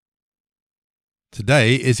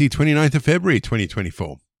Today is the 29th of February,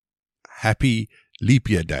 2024. Happy Leap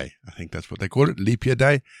Year Day. I think that's what they call it, Leap Year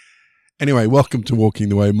Day. Anyway, welcome to Walking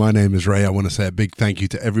the Way. My name is Ray. I want to say a big thank you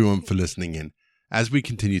to everyone for listening in as we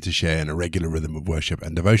continue to share in a regular rhythm of worship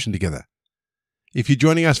and devotion together. If you're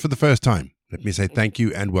joining us for the first time, let me say thank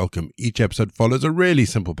you and welcome. Each episode follows a really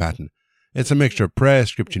simple pattern. It's a mixture of prayer,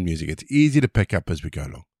 scripture, and music. It's easy to pick up as we go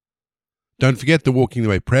along. Don't forget the Walking the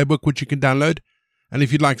Way prayer book, which you can download. And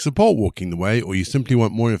if you'd like support Walking the Way, or you simply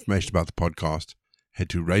want more information about the podcast, head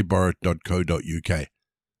to rayborrett.co.uk.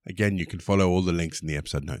 Again, you can follow all the links in the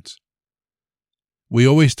episode notes. We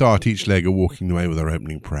always start each leg of Walking the Way with our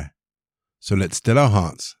opening prayer. So let's still our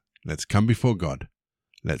hearts. Let's come before God.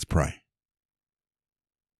 Let's pray.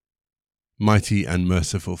 Mighty and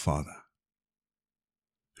merciful Father,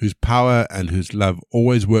 whose power and whose love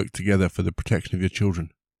always work together for the protection of your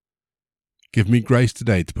children, give me grace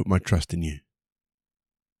today to put my trust in you.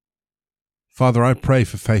 Father, I pray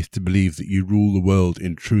for faith to believe that you rule the world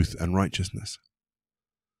in truth and righteousness.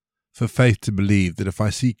 For faith to believe that if I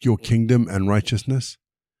seek your kingdom and righteousness,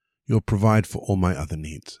 you'll provide for all my other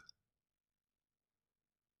needs.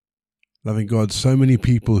 Loving God, so many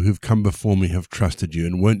people who've come before me have trusted you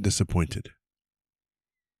and weren't disappointed.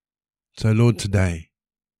 So Lord, today,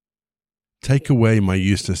 take away my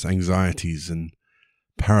useless anxieties and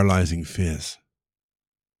paralyzing fears.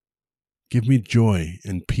 Give me joy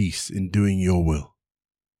and peace in doing your will.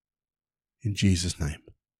 In Jesus' name,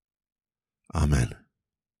 Amen.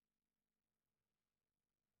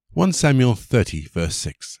 1 Samuel 30, verse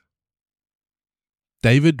 6.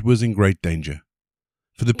 David was in great danger,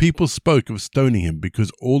 for the people spoke of stoning him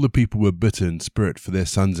because all the people were bitter in spirit for their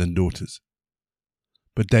sons and daughters.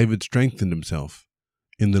 But David strengthened himself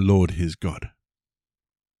in the Lord his God.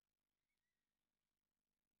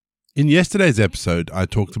 In yesterday's episode, I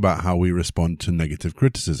talked about how we respond to negative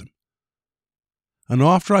criticism. And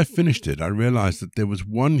after I finished it, I realized that there was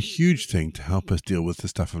one huge thing to help us deal with the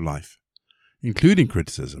stuff of life, including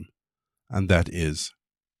criticism, and that is,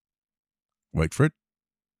 wait for it,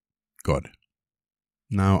 God.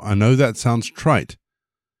 Now, I know that sounds trite,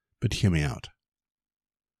 but hear me out.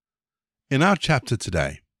 In our chapter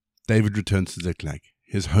today, David returns to Ziklag,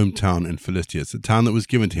 his hometown in Philistia, the town that was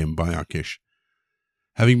given to him by Achish,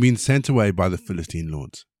 having been sent away by the Philistine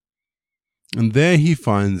lords. And there he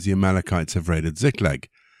finds the Amalekites have raided Ziklag,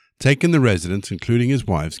 taken the residents, including his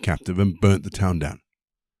wives, captive and burnt the town down.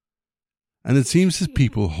 And it seems his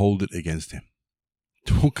people hold it against him.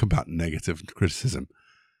 Talk about negative criticism.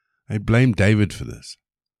 I blame David for this.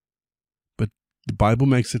 But the Bible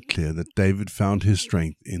makes it clear that David found his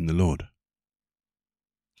strength in the Lord.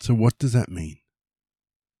 So what does that mean?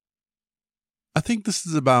 I think this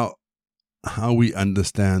is about how we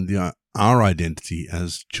understand our identity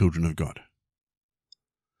as children of God.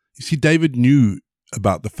 You see, David knew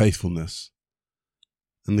about the faithfulness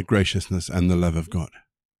and the graciousness and the love of God.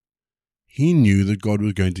 He knew that God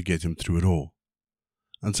was going to get him through it all.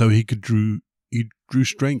 And so he drew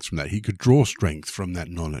strength from that. He could draw strength from that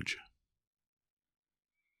knowledge.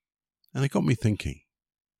 And it got me thinking,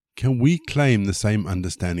 can we claim the same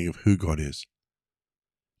understanding of who God is?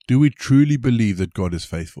 Do we truly believe that God is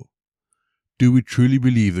faithful? Do we truly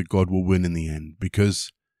believe that God will win in the end?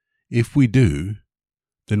 Because if we do,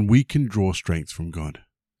 then we can draw strength from God.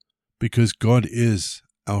 Because God is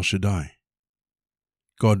El Shaddai,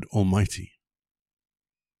 God Almighty.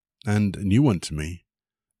 And a new one to me,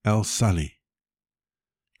 El Sali.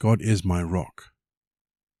 God is my rock.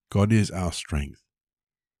 God is our strength.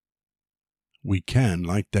 We can,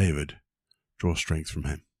 like David, draw strength from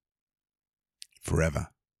him. Forever.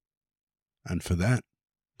 And for that,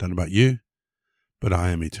 don't know about you, but I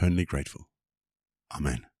am eternally grateful.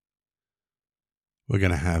 Amen. We're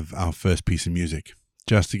going to have our first piece of music,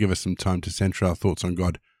 just to give us some time to center our thoughts on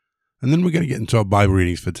God. And then we're going to get into our Bible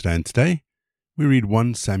readings for today. And today, we read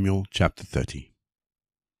 1 Samuel chapter 30.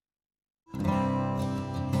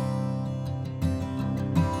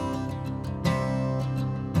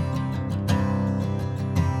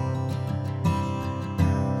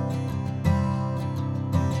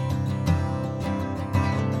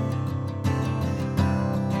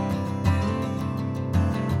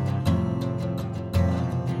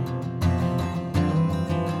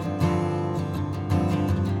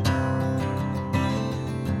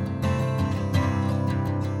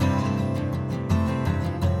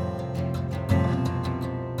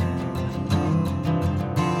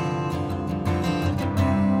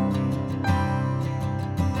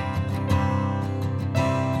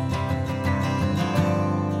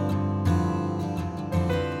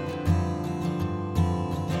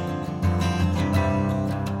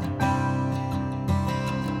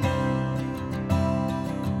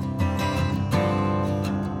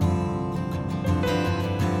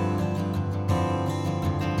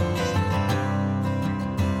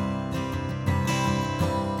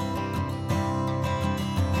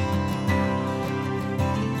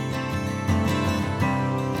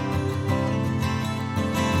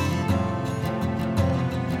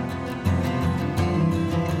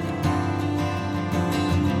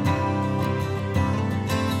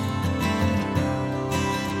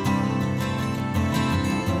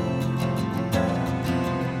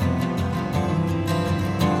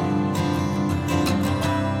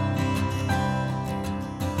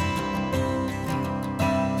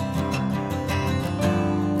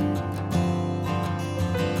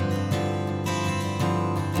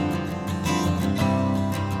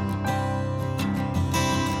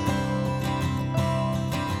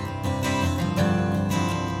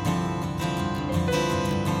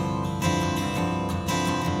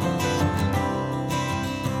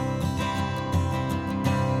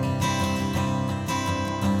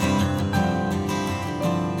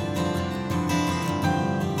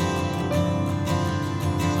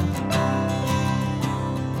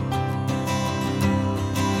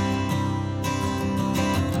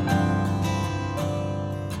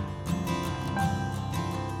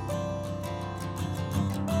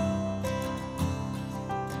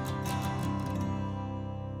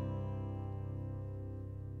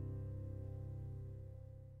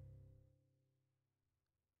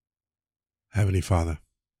 Heavenly Father,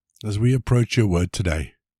 as we approach your word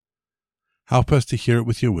today, help us to hear it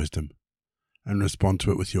with your wisdom and respond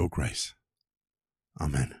to it with your grace.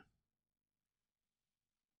 Amen.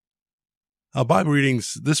 Our Bible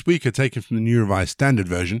readings this week are taken from the New Revised Standard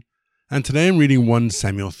Version, and today I'm reading 1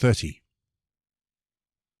 Samuel 30.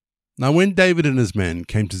 Now when David and his men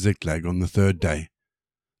came to Ziklag on the third day,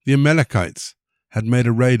 the Amalekites had made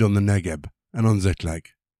a raid on the Negeb and on Ziklag.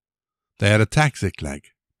 They had attacked Ziklag,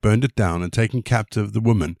 burned it down, and taken captive the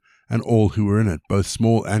women and all who were in it, both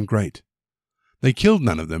small and great. They killed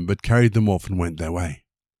none of them, but carried them off and went their way.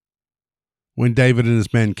 When David and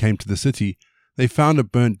his men came to the city, they found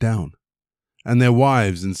it burnt down, and their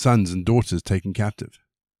wives and sons and daughters taken captive.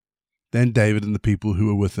 Then David and the people who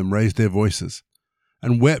were with them raised their voices,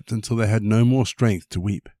 and wept until they had no more strength to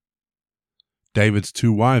weep. David's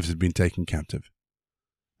 2 wives had been taken captive,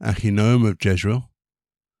 Ahinoam of Jezreel,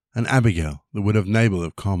 and Abigail, the widow of Nabal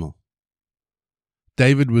of Carmel.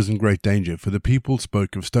 David was in great danger, for the people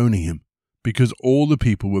spoke of stoning him, because all the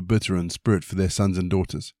people were bitter in spirit for their sons and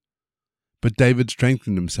daughters. But David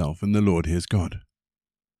strengthened himself in the Lord his God.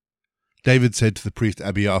 David said to the priest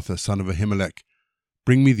Abiathar, son of Ahimelech,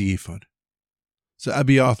 "Bring me the ephod." So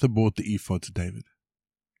Abiathar brought the ephod to David.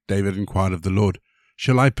 David inquired of the Lord,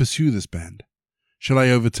 "Shall I pursue this band? Shall I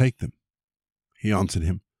overtake them?" He answered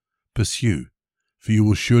him, "Pursue, for you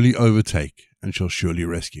will surely overtake and shall surely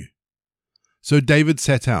rescue." So David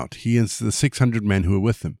set out, he and the 600 men who were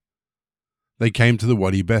with him. They came to the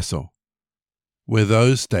Wadi Besor, where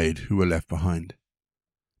those stayed who were left behind.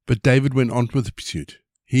 But David went on with the pursuit,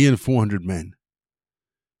 he and 400 men.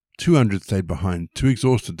 200 stayed behind, too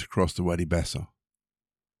exhausted to cross the Wadi Besor.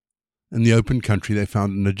 In the open country they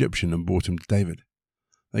found an Egyptian and brought him to David.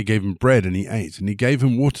 They gave him bread and he ate, and he gave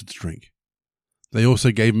him water to drink. They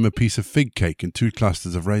also gave him a piece of fig cake and 2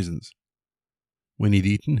 clusters of raisins. When he had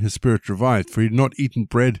eaten, his spirit revived, for he had not eaten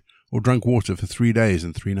bread or drunk water for 3 days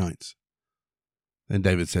and 3 nights. Then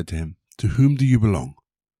David said to him, "To whom do you belong?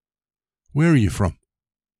 Where are you from?"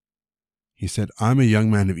 He said, "I am a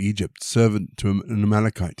young man of Egypt, servant to an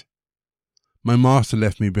Amalekite. My master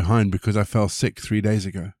left me behind because I fell sick 3 days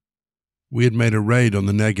ago. We had made a raid on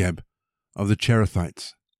the Negeb of the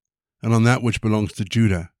Cherethites, and on that which belongs to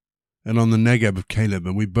Judah, and on the Negeb of Caleb,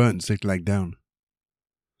 and we burnt Ziklag down."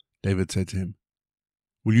 David said to him,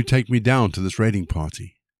 "Will you take me down to this raiding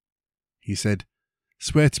party?" He said,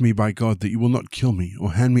 "Swear to me by God that you will not kill me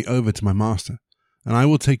or hand me over to my master, and I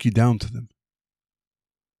will take you down to them."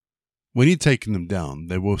 When he had taken them down,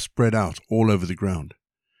 they were spread out all over the ground,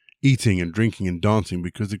 eating and drinking and dancing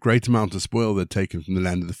because the great amount of spoil they had taken from the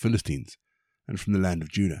land of the Philistines and from the land of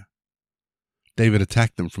Judah. David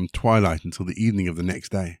attacked them from twilight until the evening of the next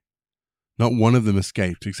day. Not one of them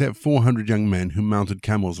escaped, except 400 young men who mounted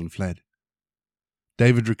camels and fled.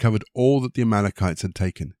 David recovered all that the Amalekites had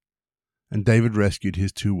taken, and David rescued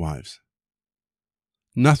his 2 wives.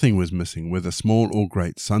 Nothing was missing, whether small or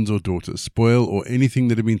great, sons or daughters, spoil or anything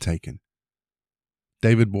that had been taken.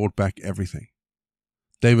 David brought back everything.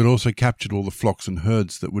 David also captured all the flocks and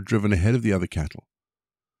herds that were driven ahead of the other cattle.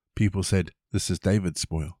 People said, "This is David's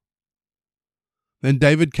spoil." Then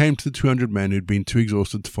David came to the 200 men who had been too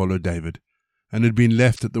exhausted to follow David, and had been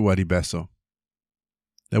left at the Wadi Besor.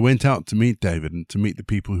 They went out to meet David and to meet the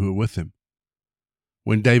people who were with him.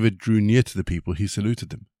 When David drew near to the people, he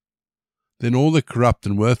saluted them. Then all the corrupt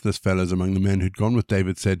and worthless fellows among the men who had gone with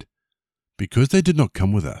David said, "Because they did not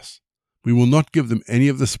come with us, we will not give them any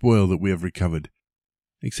of the spoil that we have recovered,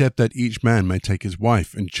 except that each man may take his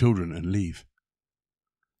wife and children and leave."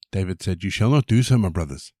 David said, "You shall not do so, my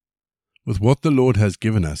brothers. With what the Lord has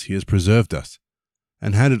given us, he has preserved us,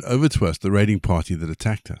 and handed over to us the raiding party that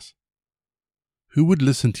attacked us. Who would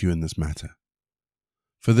listen to you in this matter?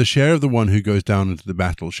 For the share of the one who goes down into the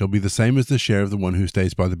battle shall be the same as the share of the one who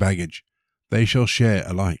stays by the baggage. They shall share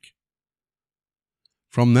alike."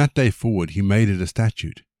 From that day forward he made it a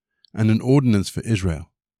statute and an ordinance for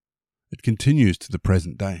Israel. It continues to the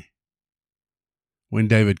present day. When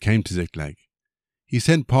David came to Ziklag, he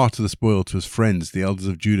sent part of the spoil to his friends, the elders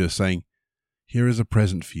of Judah, saying, "Here is a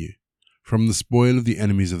present for you, from the spoil of the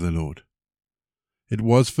enemies of the Lord." It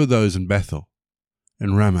was for those in Bethel,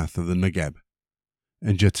 in Ramath of the Negeb,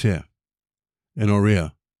 in Jatir, in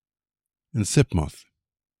Oriah, in Sipmoth,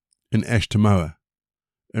 in Eshtemoa,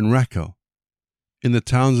 in Rachel, in the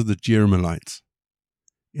towns of the Jerahmeelites,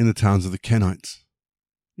 in the towns of the Kenites,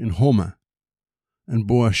 in Hormah, in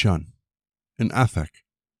Boashan, in Athak,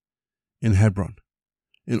 in Hebron,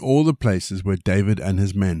 in all the places where David and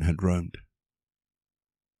his men had roamed.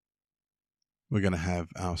 We're going to have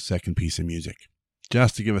our second piece of music,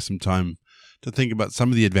 just to give us some time to think about some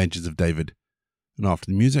of the adventures of David. And after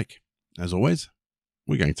the music, As always,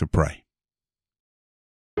 we're going to pray.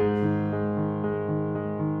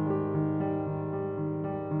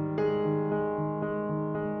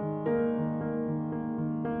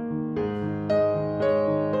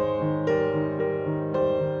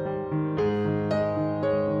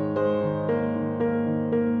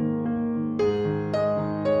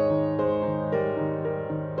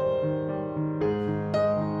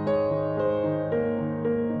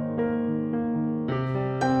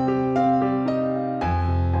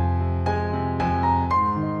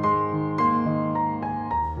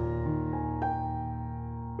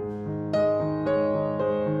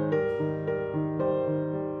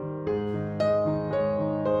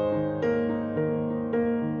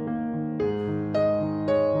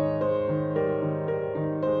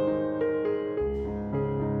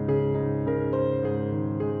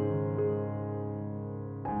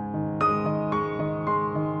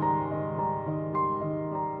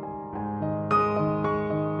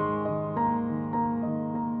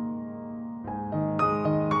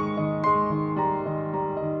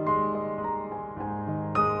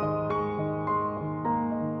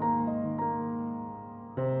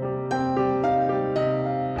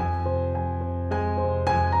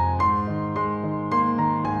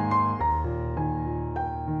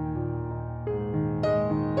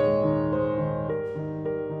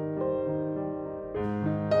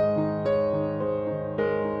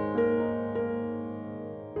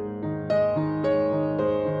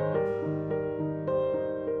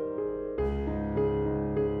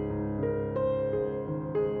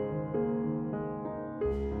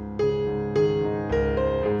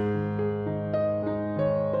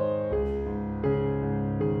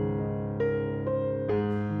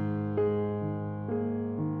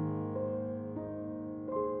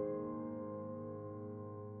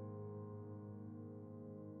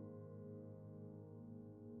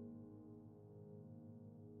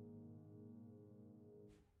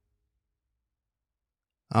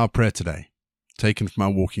 Our prayer today, taken from our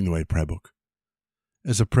Walking the Way prayer book,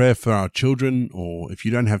 is a prayer for our children, or if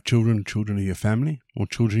you don't have children, children of your family, or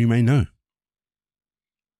children you may know.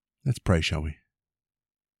 Let's pray, shall we?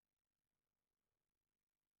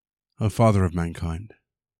 O Father of mankind,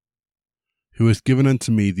 who hast given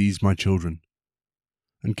unto me these my children,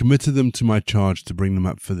 and committed them to my charge to bring them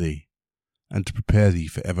up for thee, and to prepare thee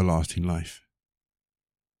for everlasting life.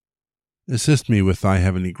 Assist me with thy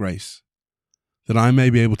heavenly grace, that I may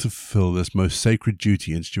be able to fulfill this most sacred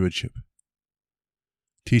duty and stewardship.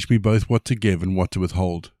 Teach me both what to give and what to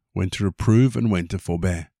withhold, when to reprove and when to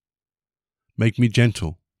forbear. Make me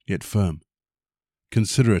gentle, yet firm,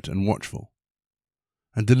 considerate and watchful,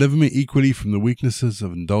 and deliver me equally from the weaknesses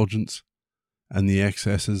of indulgence and the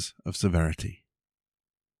excesses of severity.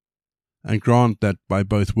 And grant that by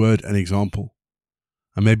both word and example,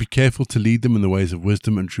 I may be careful to lead them in the ways of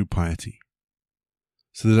wisdom and true piety,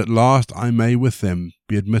 so that at last I may with them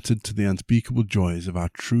be admitted to the unspeakable joys of our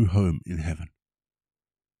true home in heaven.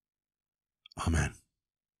 Amen.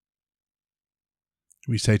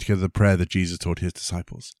 We say together the prayer that Jesus taught his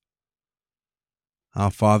disciples.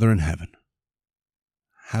 Our Father in heaven,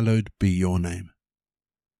 hallowed be your name.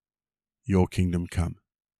 Your kingdom come.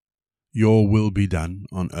 Your will be done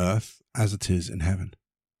on earth as it is in heaven.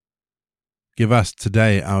 Give us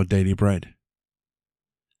today our daily bread.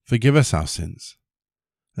 Forgive us our sins,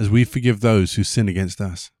 as we forgive those who sin against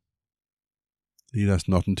us. Lead us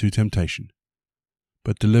not into temptation,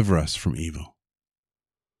 but deliver us from evil.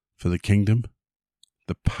 For the kingdom,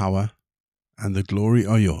 the power, and the glory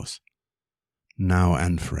are yours, now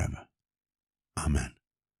and forever. Amen.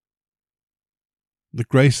 The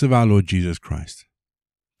grace of our Lord Jesus Christ,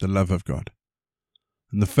 the love of God,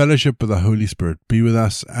 and the fellowship of the Holy Spirit be with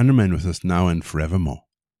us and remain with us now and forevermore.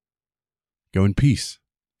 Go in peace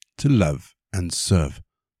to love and serve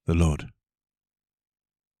the Lord.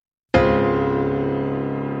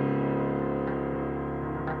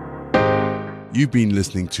 You've been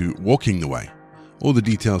listening to Walking the Way. All the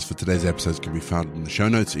details for today's episodes can be found in the show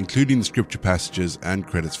notes, including the scripture passages and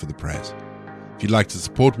credits for the prayers. If you'd like to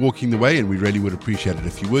support Walking the Way, and we really would appreciate it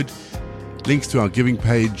if you would, links to our giving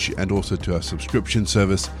page and also to our subscription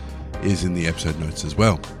service is in the episode notes as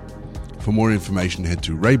well. For more information, head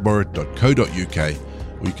to rayborrett.co.uk,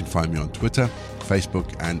 or you can find me on Twitter,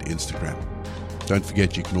 Facebook and Instagram. Don't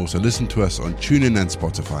forget you can also listen to us on TuneIn and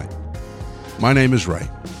Spotify. My name is Ray,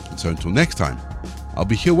 and so until next time, I'll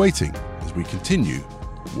be here waiting as we continue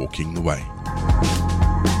walking the way.